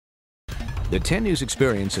The 10 News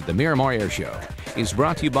Experience at the Miramar Air Show is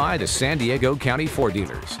brought to you by the San Diego County Ford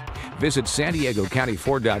dealers. Visit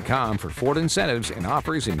SanDiegoCountyFord.com for Ford incentives and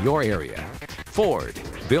offers in your area. Ford,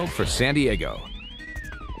 built for San Diego.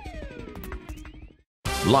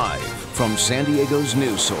 Live from San Diego's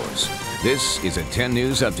news source, this is a 10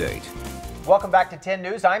 News Update. Welcome back to 10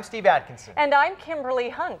 News. I'm Steve Atkinson. And I'm Kimberly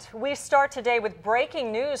Hunt. We start today with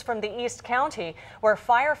breaking news from the East County, where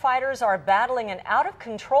firefighters are battling an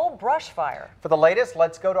out-of-control brush fire. For the latest,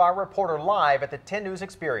 let's go to our reporter live at the 10 News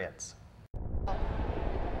Experience.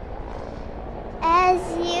 As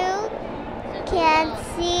you can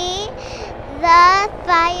see, the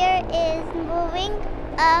fire is moving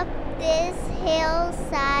up this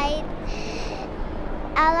hillside.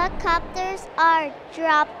 Helicopters are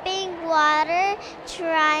dropping water,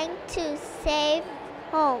 trying to save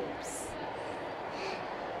homes.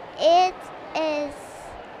 It is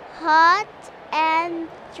hot and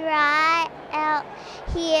dry out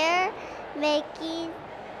here, making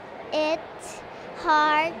it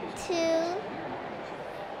hard to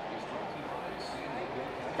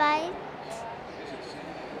fight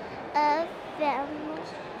a family.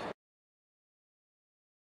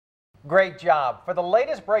 Great job. For the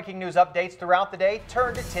latest breaking news updates throughout the day,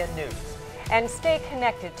 turn to 10 News. And stay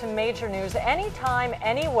connected to major news anytime,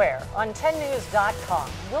 anywhere on 10news.com.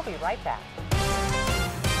 We'll be right back.